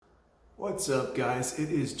What's up, guys?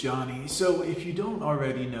 It is Johnny. So, if you don't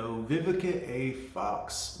already know, Vivica A.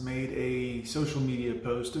 Fox made a social media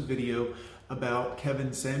post, a video about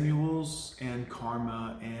Kevin Samuels and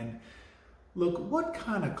karma. And look, what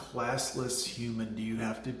kind of classless human do you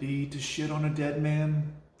have to be to shit on a dead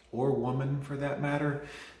man or woman for that matter?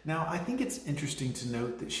 Now, I think it's interesting to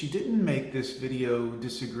note that she didn't make this video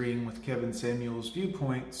disagreeing with Kevin Samuels'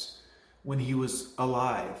 viewpoints when he was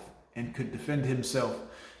alive and could defend himself,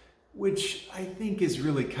 which I think is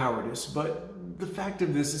really cowardice. But the fact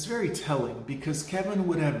of this is very telling because Kevin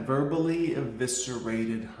would have verbally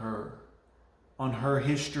eviscerated her on her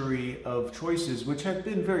history of choices, which have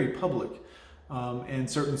been very public, and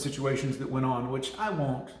certain situations that went on, which I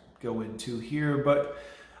won't go into here. But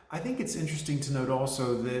I think it's interesting to note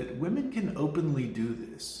also that women can openly do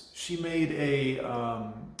this. She made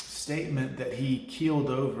a statement that he keeled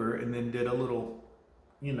over and then did a little,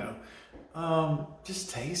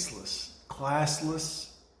 just tasteless,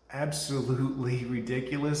 classless, absolutely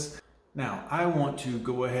ridiculous. Now, I want to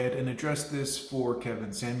go ahead and address this for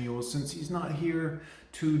Kevin Samuels since he's not here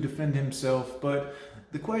to defend himself. But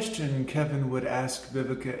the question Kevin would ask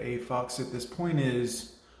Vivica A. Fox at this point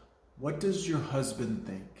is, what does your husband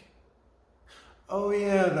think? Oh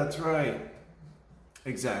yeah, that's right.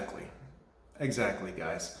 Exactly,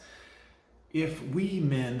 guys. If we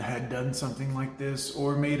men had done something like this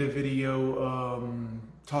or made a video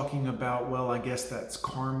talking about, well, I guess that's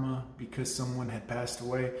karma because someone had passed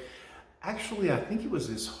away. Actually, I think it was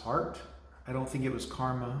his heart. I don't think it was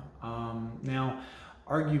karma. Now,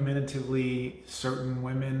 argumentatively, certain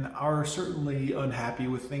women are certainly unhappy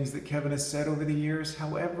with things that Kevin has said over the years.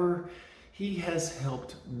 However, he has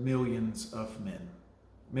helped millions of men.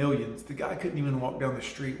 Millions. The guy couldn't even walk down the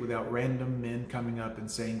street without random men coming up and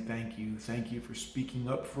saying thank you for speaking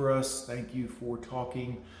up for us, thank you for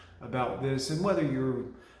talking about this. And whether you're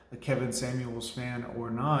a Kevin Samuels fan or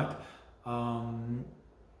not,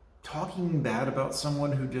 talking bad about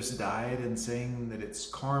someone who just died and saying that it's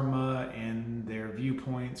karma and their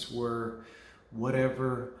viewpoints were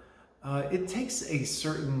whatever, it takes a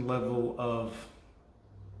certain level of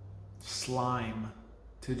slime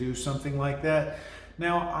to do something like that.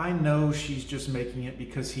 Now, I know she's just making it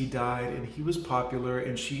because he died and he was popular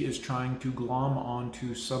and she is trying to glom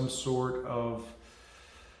onto some sort of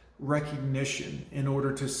recognition in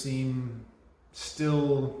order to seem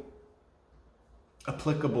still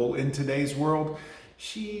applicable in today's world.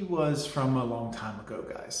 She was from a long time ago,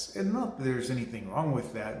 guys. And not that there's anything wrong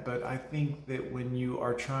with that, but I think that when you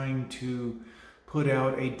are trying to put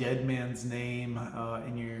out a dead man's name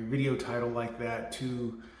in your video title like that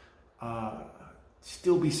to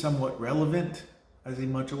still be somewhat relevant as a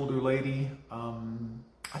much older lady,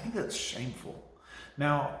 I think that's shameful.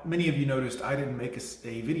 Now, many of you noticed I didn't make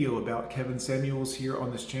a video about Kevin Samuels here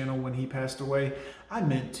on this channel when he passed away. I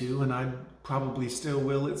meant to, and I probably still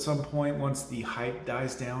will at some point once the hype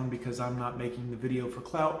dies down, because I'm not making the video for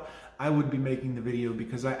clout. I would be making the video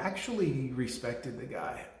because I actually respected the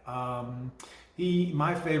guy.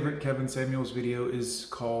 My favorite Kevin Samuels video is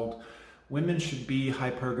called Women Should Be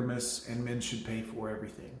Hypergamous and Men Should Pay for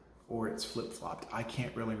Everything, or it's flip-flopped. I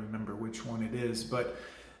can't really remember which one it is, but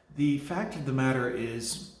the fact of the matter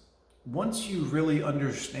is, once you really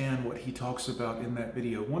understand what he talks about in that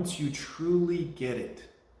video, once you truly get it,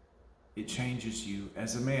 it changes you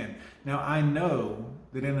as a man. Now, I know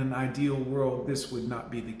that in an ideal world, this would not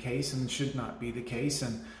be the case and should not be the case,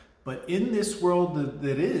 but in this world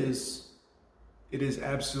that is, it is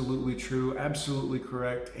absolutely true, absolutely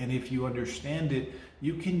correct, and if you understand it,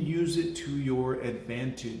 you can use it to your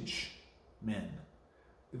advantage, men.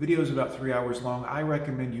 The video is about 3 hours long. I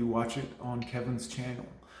recommend you watch it on Kevin's channel.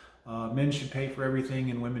 Men should pay for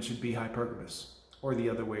everything and women should be hypergamous, or the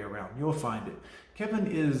other way around. You'll find it. Kevin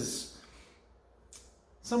is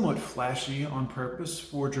somewhat flashy on purpose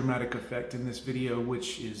for dramatic effect in this video,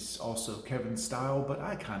 which is also Kevin's style, but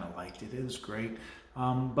I kind of liked it. It was great.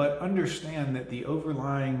 But understand that the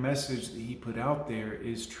overlying message that he put out there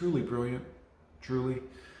is truly brilliant, truly.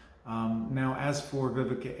 Now, as for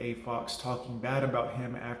Vivica A. Fox talking bad about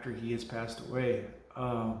him after he has passed away,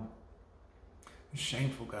 it's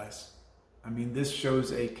shameful, guys. I mean, this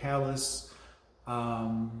shows a callous,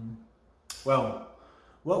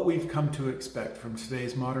 what we've come to expect from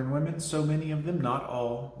today's modern women. So many of them, not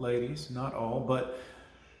all, ladies, not all, but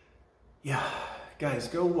yeah. Guys,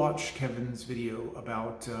 go watch Kevin's video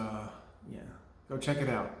about, go check it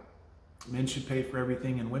out. Men should pay for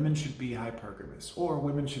everything and women should be hypergamous, or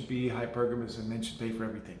women should be hypergamous and men should pay for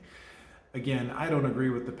everything. Again, I don't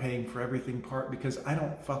agree with the paying for everything part because I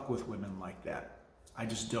don't fuck with women like that. I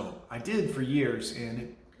just don't. I did for years and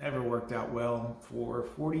it never worked out well for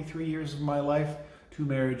 43 years of my life. 2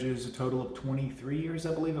 marriages, a total of 23 years,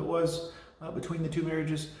 I believe it was, between the 2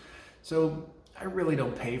 marriages. So I really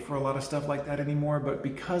don't pay for a lot of stuff like that anymore, but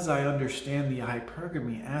because I understand the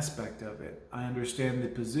hypergamy aspect of it, I understand the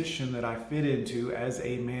position that I fit into as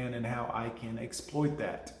a man and how I can exploit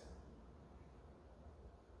that.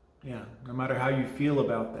 Yeah, no matter how you feel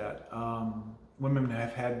about that, women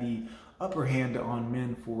have had the upper hand on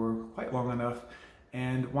men for quite long enough.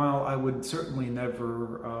 And while I would certainly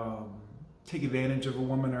never take advantage of a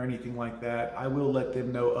woman or anything like that, I will let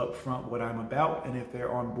them know up front what I'm about. And if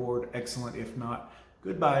they're on board, excellent. If not,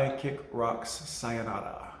 goodbye, kick rocks,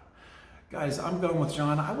 sayonara. Guys, I'm going with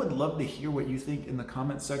John. I would love to hear what you think in the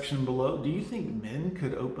comment section below. Do you think men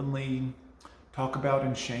could openly talk about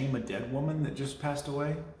and shame a dead woman that just passed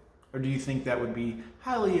away? Or do you think that would be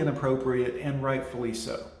highly inappropriate and rightfully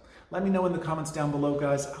so? Let me know in the comments down below,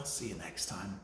 guys. I'll see you next time.